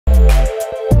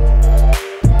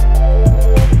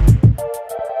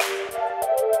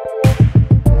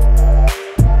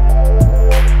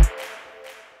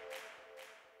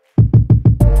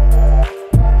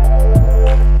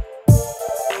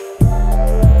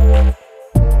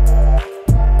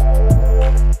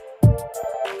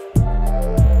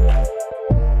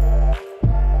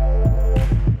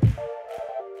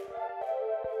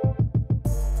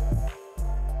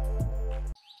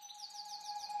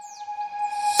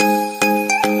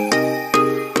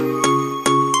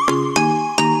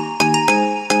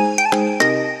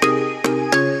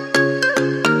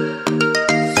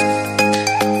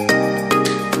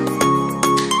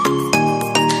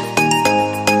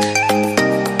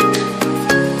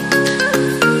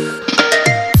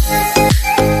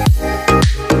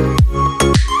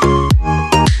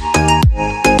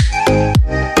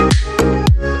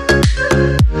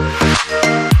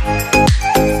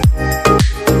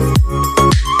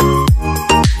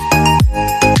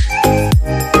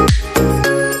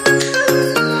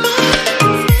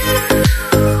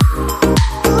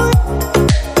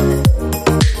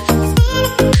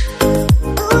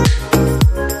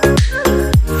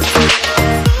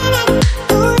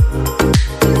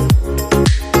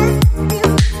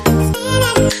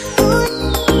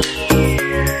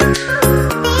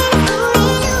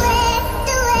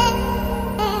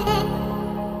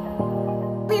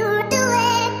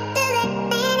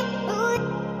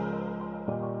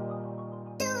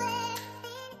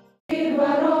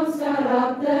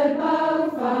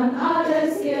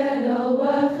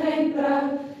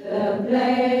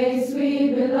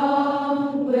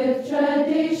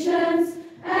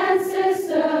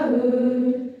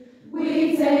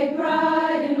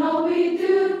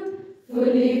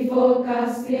for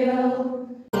Kasteel.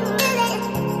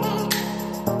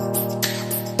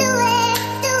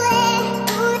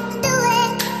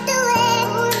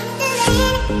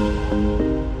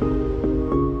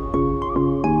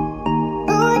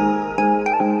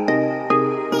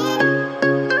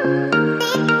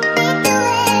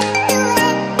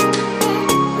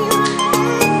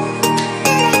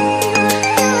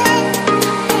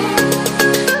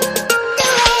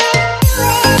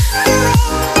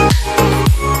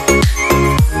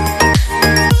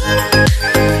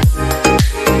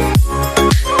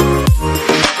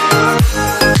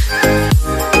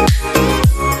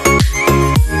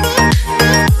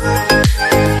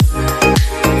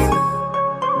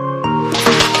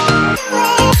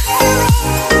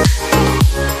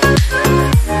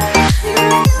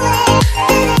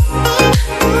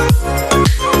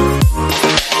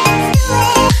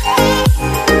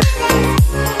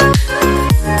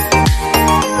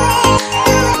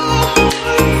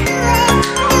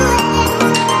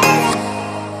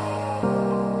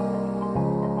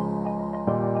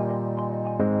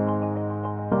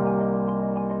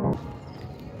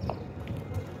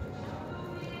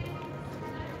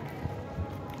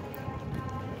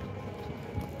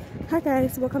 Hi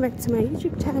guys, welcome back to my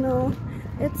YouTube channel.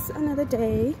 It's another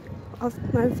day of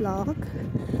my vlog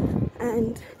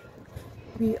and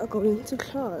we are going to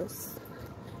class.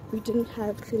 We didn't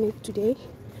have clinic today,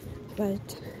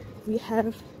 but we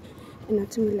have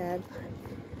anatomy lab.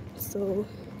 So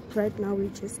right now we're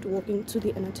just walking to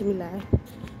the anatomy lab.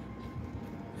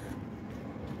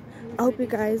 I hope you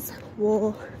guys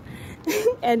will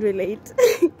and relate.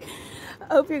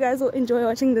 I hope you guys will enjoy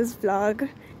watching this vlog.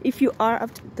 If you are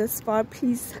up to this far,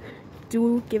 please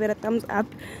do give it a thumbs up,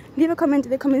 leave a comment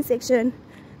in the comment section,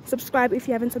 subscribe if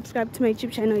you haven't subscribed to my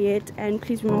YouTube channel yet, and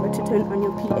please remember to turn on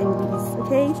your PNBs.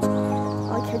 Okay,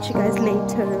 I'll catch you guys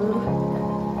later.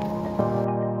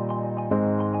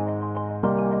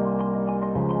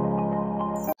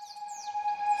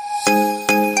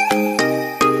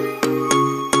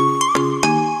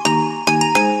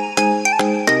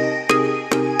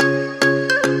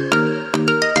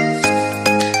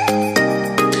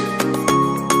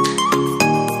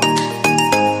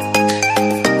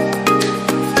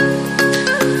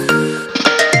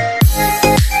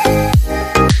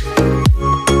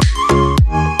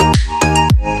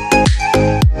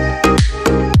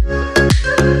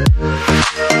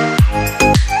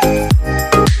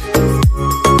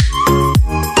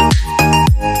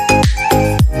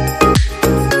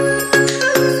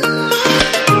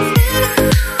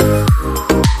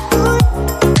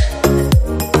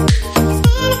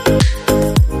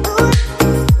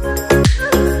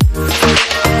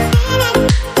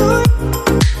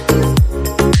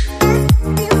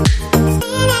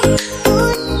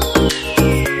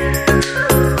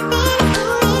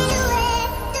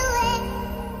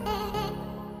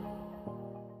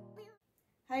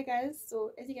 Hi guys,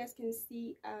 so as you guys can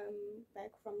see, I'm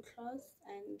back from class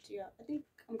and yeah, I think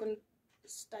I'm gonna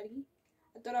study.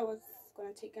 I thought I was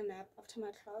gonna take a nap after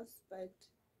my class, but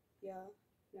yeah,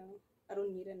 no, I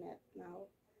don't need a nap now,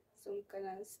 so I'm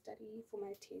gonna study for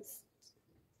my test.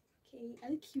 Okay,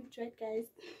 I look cute, right guys?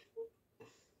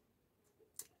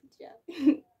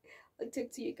 Yeah. I'll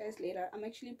talk to you guys later. I'm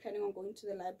actually planning on going to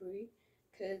the library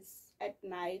because at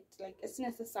night, like as soon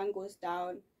as the sun goes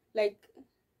down, like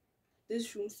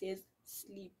this room says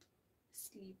sleep,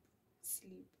 sleep,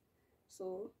 sleep.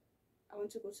 So I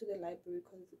want to go to the library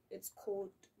because it's cold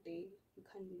day. You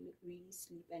can't really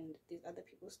sleep and there's other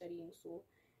people studying, so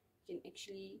you can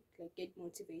actually like get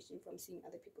motivation from seeing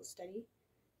other people study.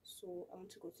 So I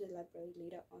want to go to the library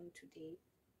later on today.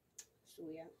 So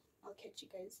yeah, I'll catch you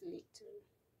guys later.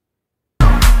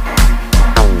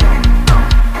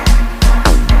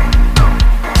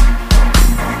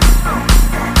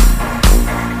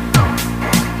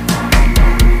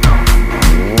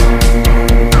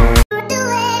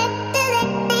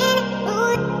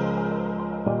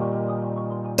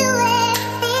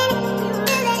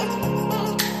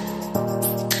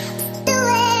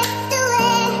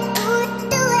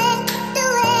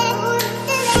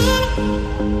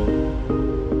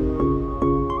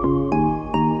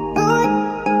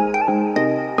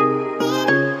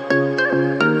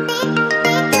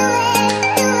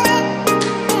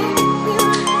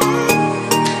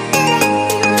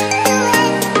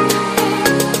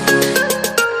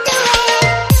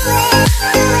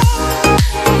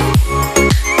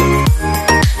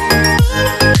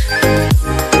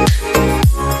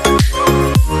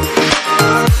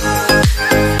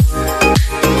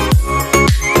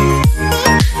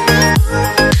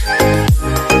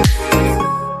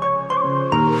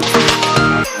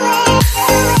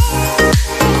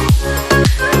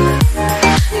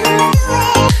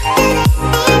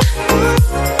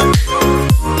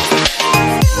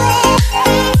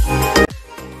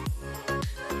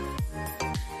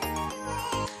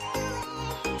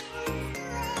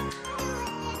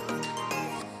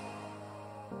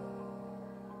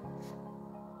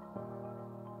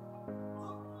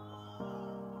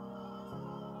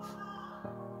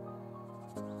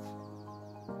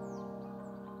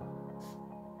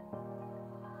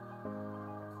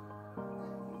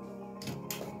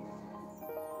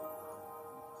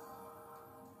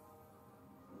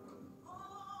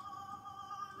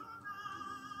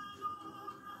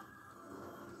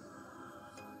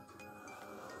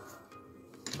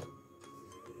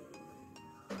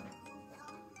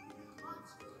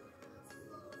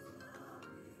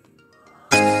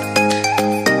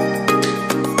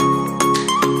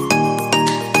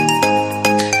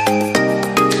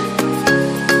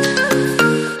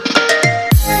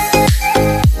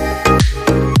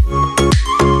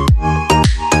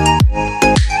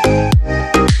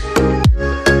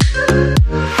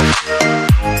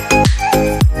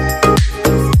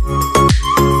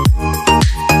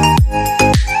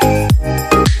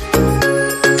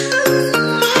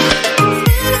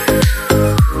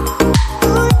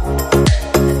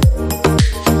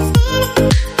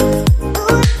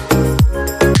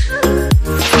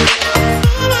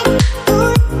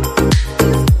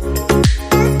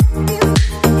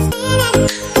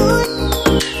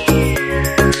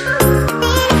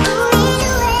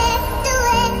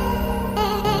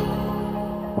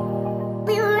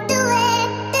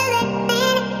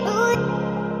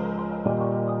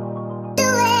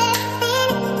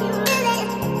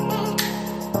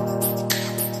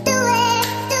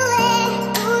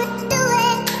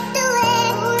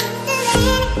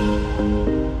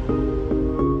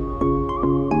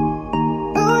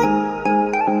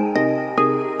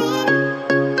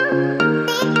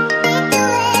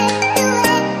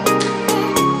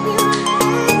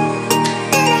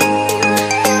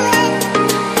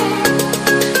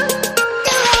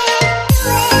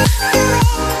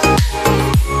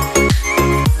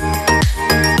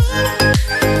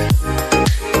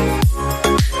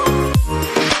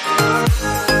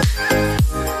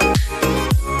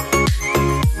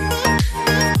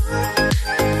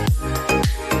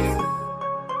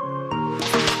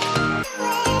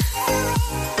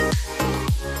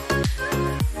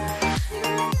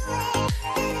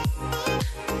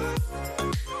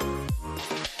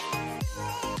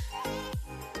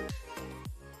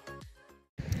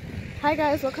 Hi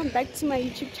guys, welcome back to my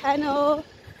YouTube channel.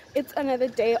 It's another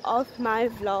day of my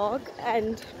vlog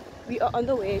and we are on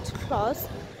the way to class.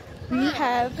 We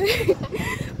have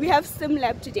we have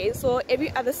Simlab today, so every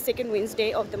other second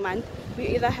Wednesday of the month we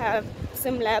either have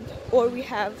Simlab or we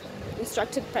have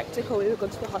instructed practical where we go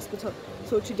to the hospital.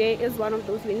 So today is one of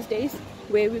those Wednesdays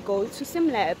where we go to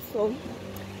Simlab. So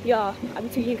yeah, I'm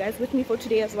taking you guys with me for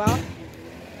today as well.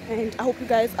 And I hope you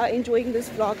guys are enjoying this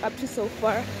vlog up to so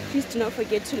far. Please do not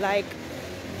forget to like,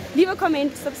 leave a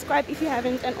comment, subscribe if you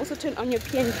haven't, and also turn on your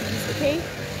PNBs, okay?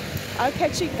 I'll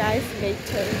catch you guys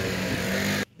later.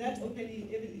 That opening,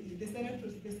 the sterile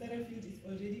field is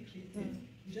already created.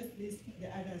 You just place the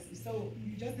others. So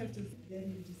you just have to,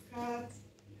 then you discard,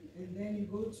 and then you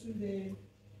go to the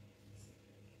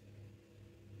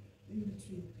in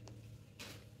between.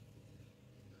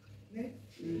 Okay?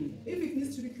 If it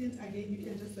needs to be cleaned again, you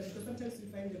can just, because sometimes you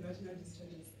find the vaginal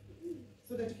discharges,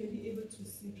 so that you can be able to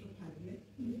see properly.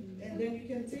 And then you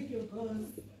can take your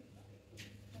gauze,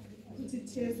 put it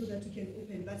here so that you can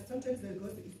open. But sometimes the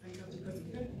gauze is uncomfortable because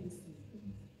you can't really see.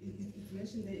 It's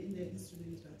mentioned there in the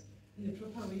instrument, but in a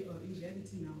proper way or in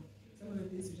reality now, some of the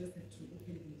things you just have to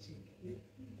open and check. Okay?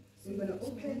 So you're going to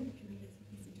open,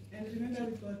 and remember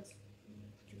we've got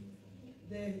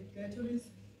the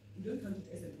clitoris. You don't count it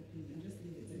as an opening, I'm just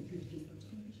saying it's a good thing.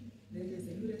 Then there's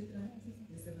a urethra,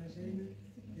 there's a vagina,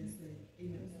 there's the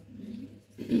anus.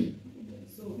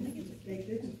 So it's like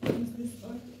that, you use this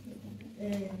on.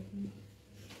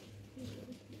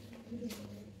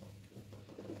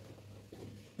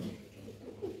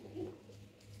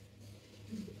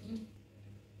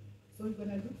 So we're going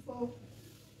to look for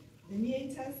the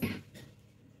meatus.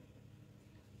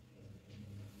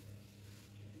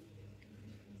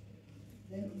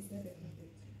 Then insert the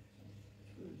carpet.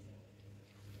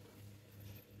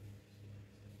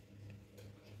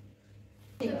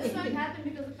 So this won't happen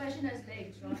because the patient has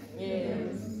legs, right?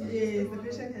 Yes. Yes, the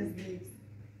patient has legs.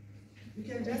 You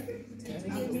can just put it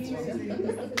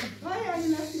up. Why are you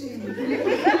laughing?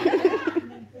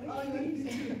 Oh, you need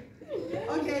to.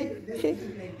 Okay, let's do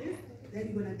it like this. Then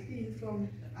you're going to clean from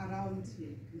around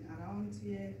here. Around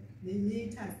here, the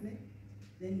meatus,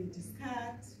 then you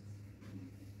discard.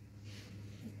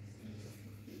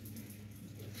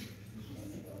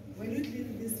 When you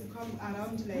clean this to come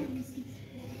around like,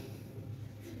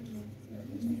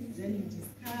 then you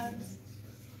discard.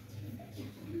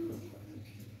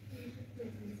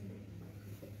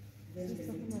 Then the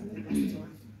last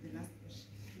one, the last portion.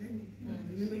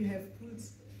 Remember you have put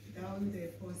down the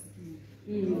foreskin.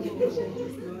 The patient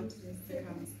is not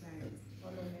circumcised.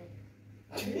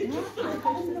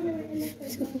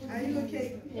 Are you okay?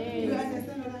 Yes. You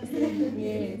understand what I'm saying?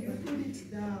 Yes. You put it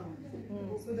down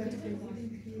so that you can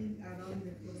really clean around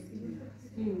the foreskin.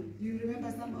 You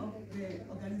remember some of the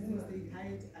organisms they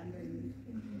hide underneath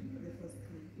the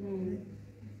foreskin.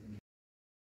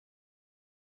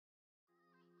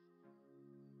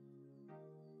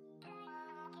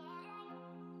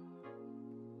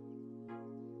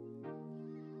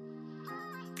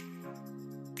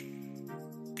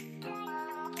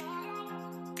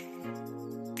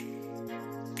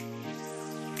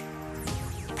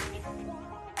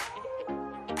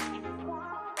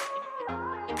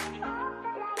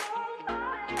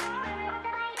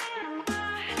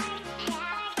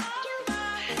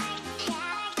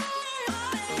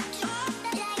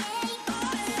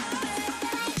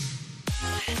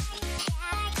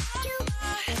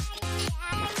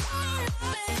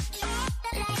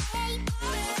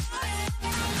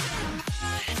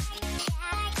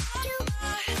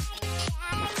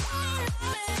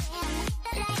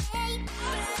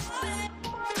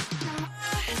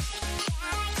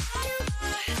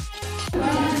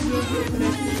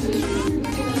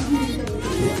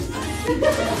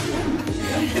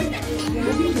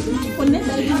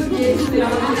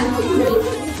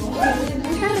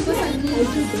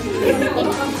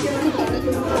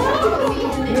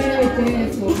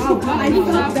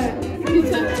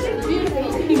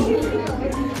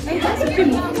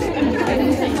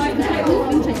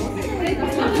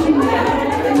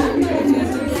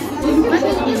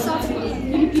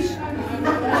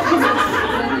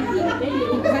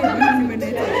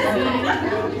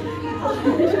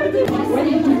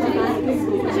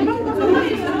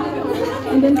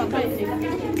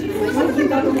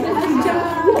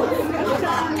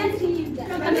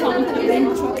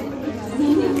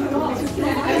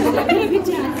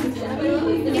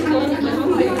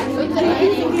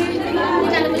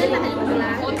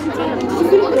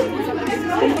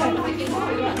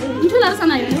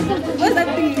 What's that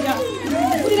thing?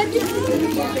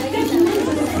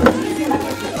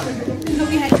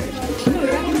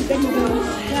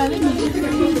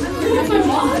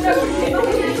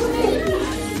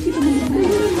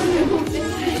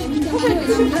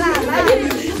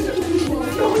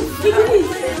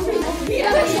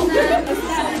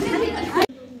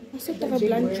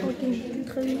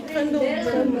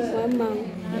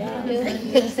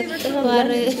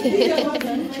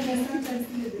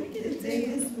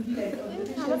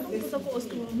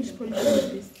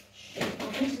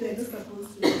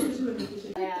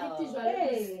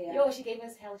 Yo, she gave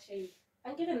us hell shade.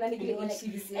 And the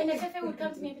Fefe would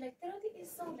come to me and be like, Terodi is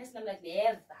so nice. And I'm like,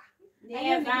 never.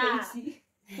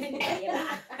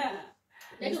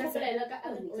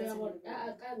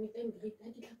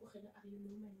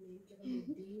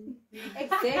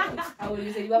 Exactly. I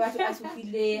will say, you are so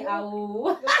scared.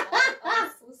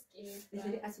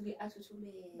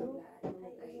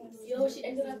 Yo, she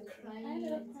ended up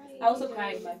crying. I also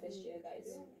cried in my first year, guys.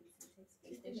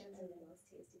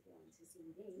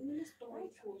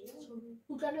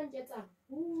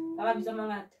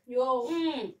 Yo,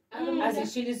 as a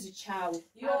she is a child.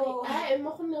 Yo, I am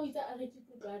not going to arrest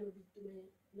you.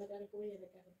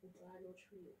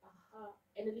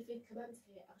 And then if it comes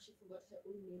here, I actually forgot her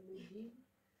own name.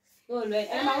 Oh, right.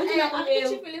 And I want to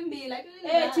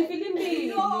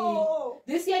know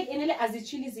this year, as a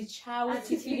child is a child,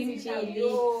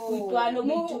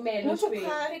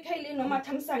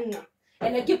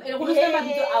 and I keep and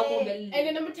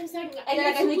then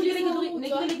I'm saying, and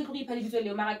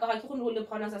I can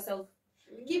pronounce herself.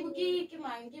 Give us.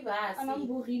 And I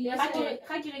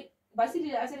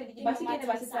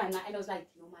was like,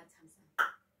 no matter.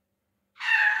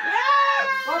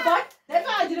 But that's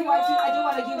why I didn't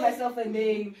want to give myself a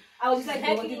name. I was just like,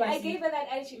 I gave her that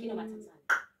attitude, you know, you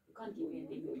can't give me a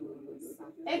name.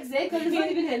 Exactly, it's not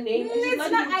even her name. I knew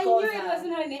it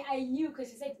wasn't her name. I knew because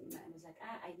she said, I was like,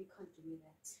 you can't give me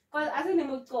that. Because I think the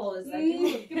mood calls, like,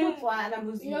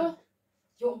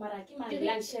 yo, Maraki, my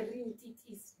lingerie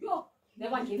titties. Yo,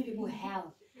 never gave people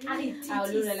hell. I'm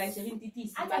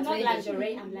not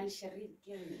lingerie, I'm lingerie.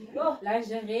 Yo,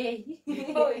 lingerie.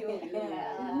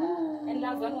 And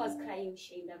love one was crying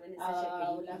shame that when it's such a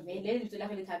baby.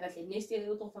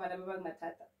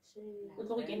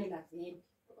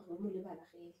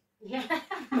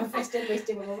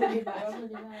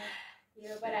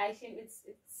 Yeah, but I think it's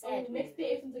sad. Next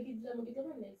day, if this is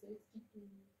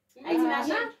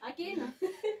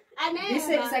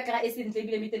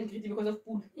because of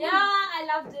food. Yeah, I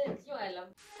loved it. Yo, I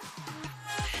loved it.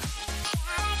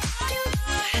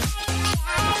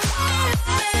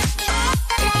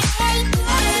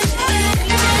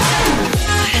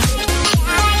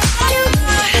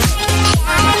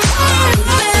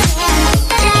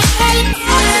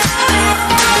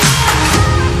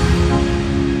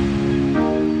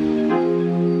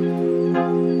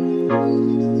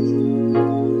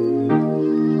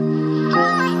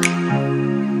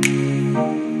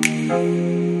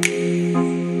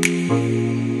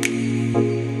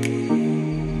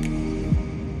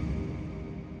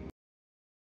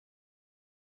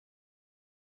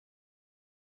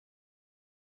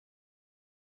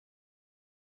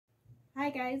 Hi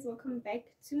guys, welcome back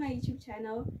to my YouTube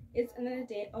channel. It's another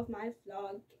day of my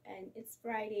vlog and it's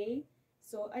Friday.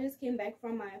 So I just came back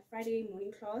from my Friday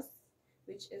morning class,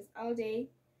 which is all day.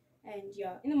 And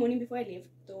yeah, in the morning before I left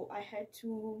though, I had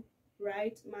to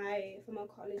write my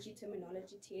pharmacology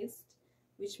terminology test,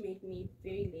 which made me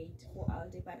very late for all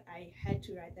day, but I had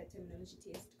to write that terminology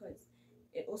test because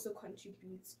it also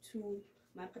contributes to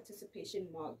my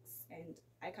participation marks and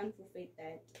I can't forfeit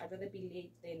that. I'd rather be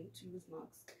late than to lose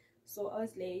marks. So I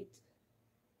was late.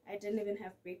 I didn't even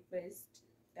have breakfast.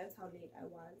 That's how late I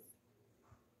was.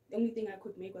 The only thing I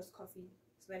could make was coffee,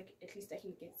 so that at least I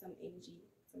can get some energy,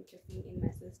 some caffeine in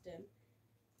my system.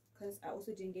 Because I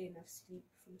also didn't get enough sleep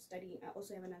from studying. I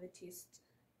also have another test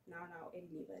now at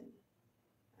 11.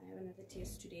 I have another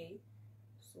test today.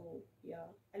 So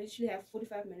yeah, I literally have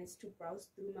 45 minutes to browse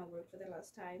through my work for the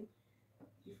last time.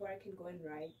 before I can go and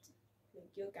write. Like,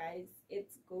 yo guys,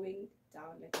 it's going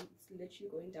down. Like, it's literally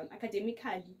going down.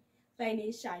 Academically,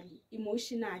 financially,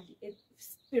 emotionally, it's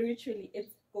spiritually,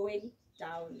 it's going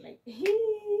down. Like,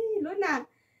 Luna,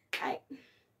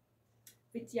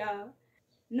 but yeah,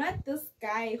 not this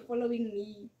guy following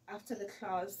me after the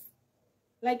class.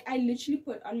 Like, I literally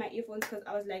put on my earphones because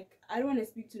I was like, I don't want to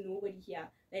speak to nobody here.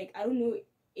 Like, I don't know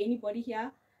anybody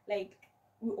here. Like,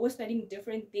 we're all studying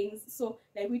different things, so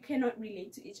like we cannot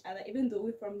relate to each other. Even though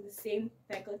we're from the same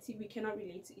faculty, we cannot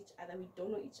relate to each other. We don't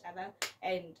know each other,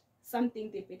 and some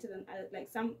think they're better than others.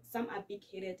 Like, some are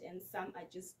big-headed and some are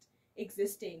just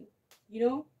existing, you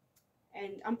know,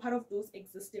 and I'm part of those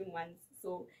existing ones.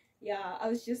 So yeah, I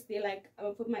was just there like, I'm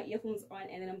gonna put my earphones on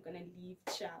and then I'm gonna leave.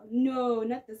 Ciao. No,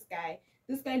 not this guy.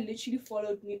 This guy literally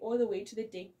followed me all the way to the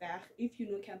Dekberg. If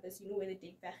you know campus, you know where the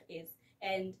Dekberg is.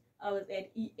 And I was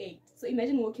at E8. So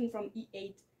imagine walking from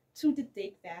E8 to the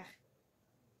Dekberg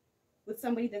with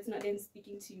somebody that's not even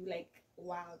speaking to you. Like,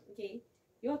 wow. Okay,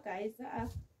 yo guys,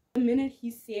 the minute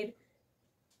he said,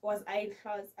 was I in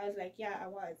class, I was like, yeah, I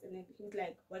was. And then he was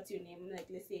like, what's your name? I'm like,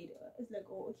 let's say it. It's like,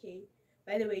 oh, okay,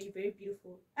 by the way, you're very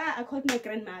beautiful. I called my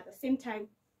grandmother same time.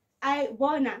 I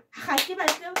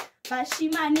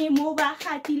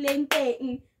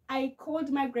called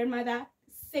my grandmother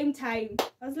same time.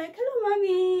 I was like, hello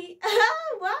mommy.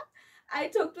 What? I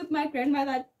talked with my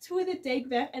grandmother to the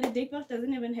Dekberg, and the Dekberg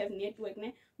doesn't even have network.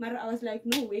 But I was like,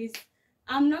 no ways,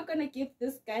 I'm not gonna give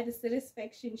this guy the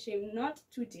satisfaction shame, not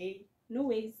today, no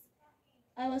ways.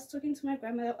 I was talking to my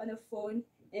grandmother on the phone,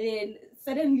 and then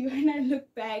suddenly when I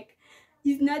look back,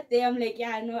 he's not there. I'm like,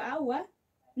 yeah, no, what?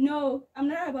 No, I'm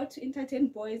not about to entertain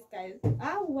boys, guys.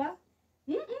 What?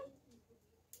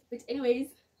 But anyways,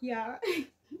 yeah.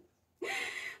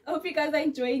 I hope you guys are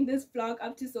enjoying this vlog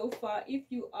up to so far. If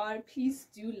you are, please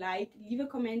do like, leave a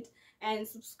comment, and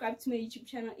subscribe to my YouTube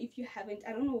channel if you haven't.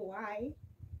 I don't know why,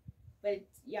 but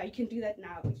yeah, you can do that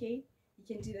now. Okay, you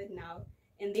can do that now.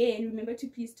 And then remember to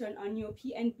please turn on your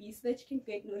PNB so that you can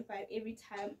get notified every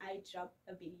time I drop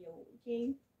a video.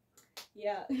 Okay,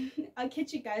 yeah. I'll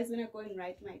catch you guys when I go and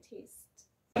write my test.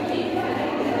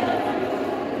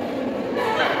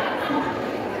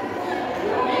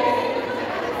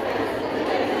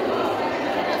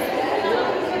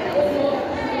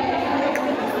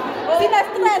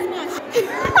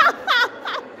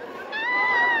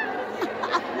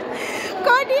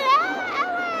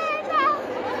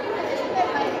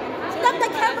 Stop the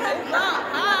camera.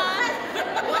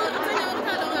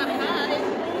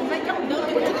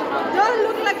 Don't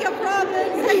look like your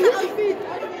problems.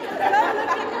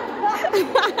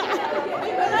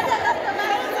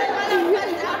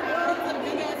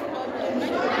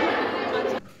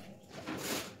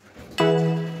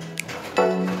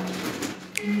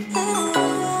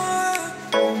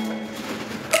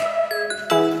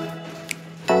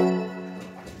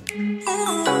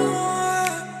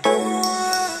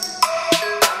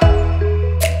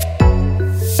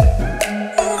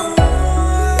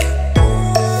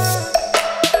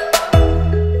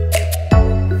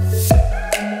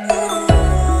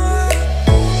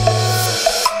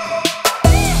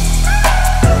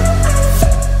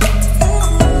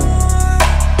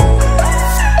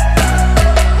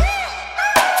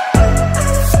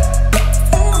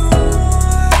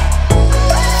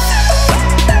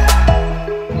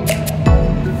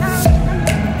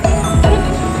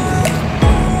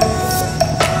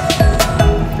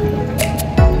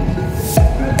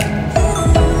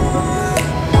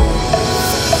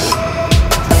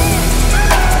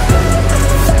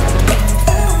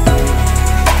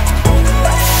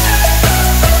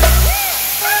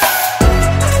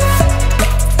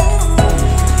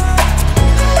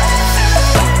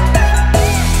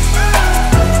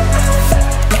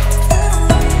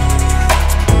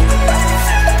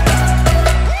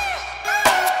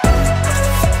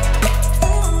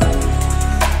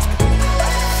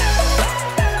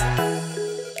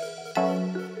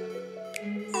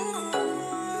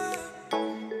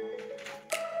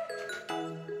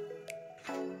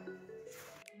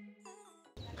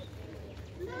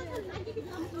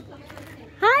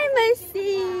 Hi,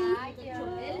 Mercy. Hi,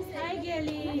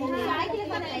 girlie.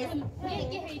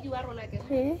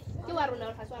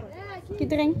 Ke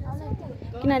drink.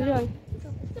 Ke na le yone.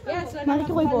 Mari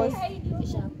ke rooibos.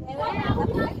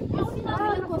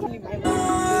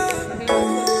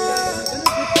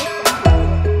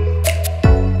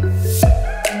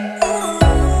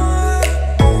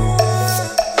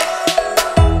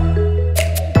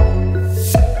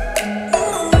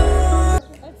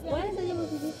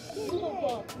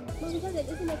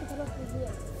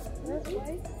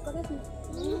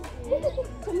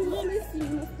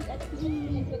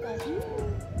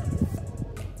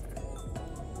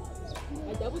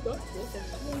 Can you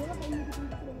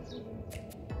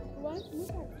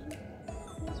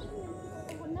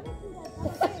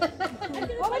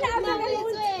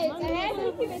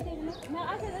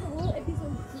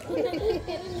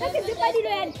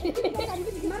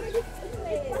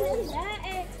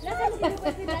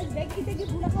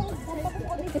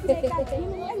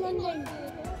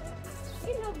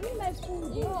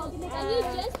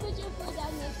just put your food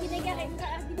down here?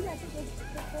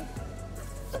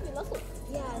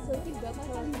 Yeah, so keep dropping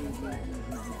her.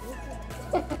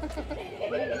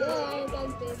 Yeah, I can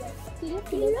say that.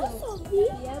 Philosophy?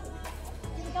 Yep.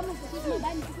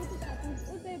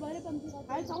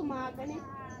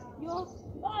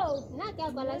 Oh, not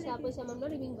I'm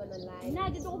not even gonna lie.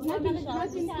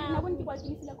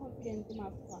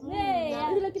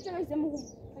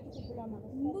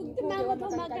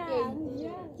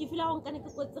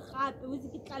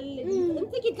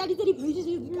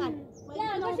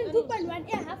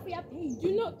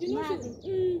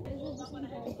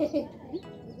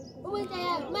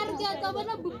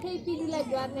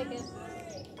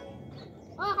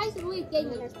 Oh, I should wait.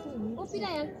 Oh,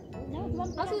 Pila.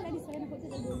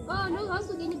 Oh, no, I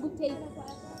also getting good tape.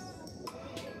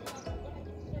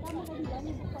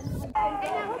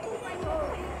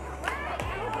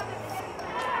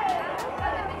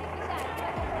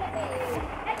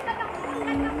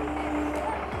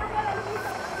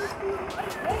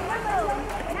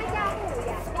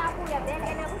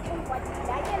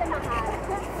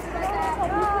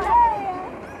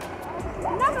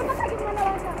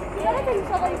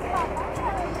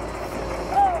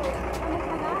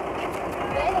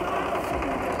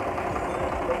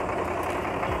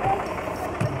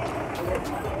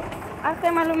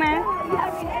 Ate malume. Yeah, I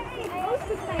mean, I used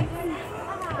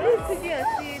to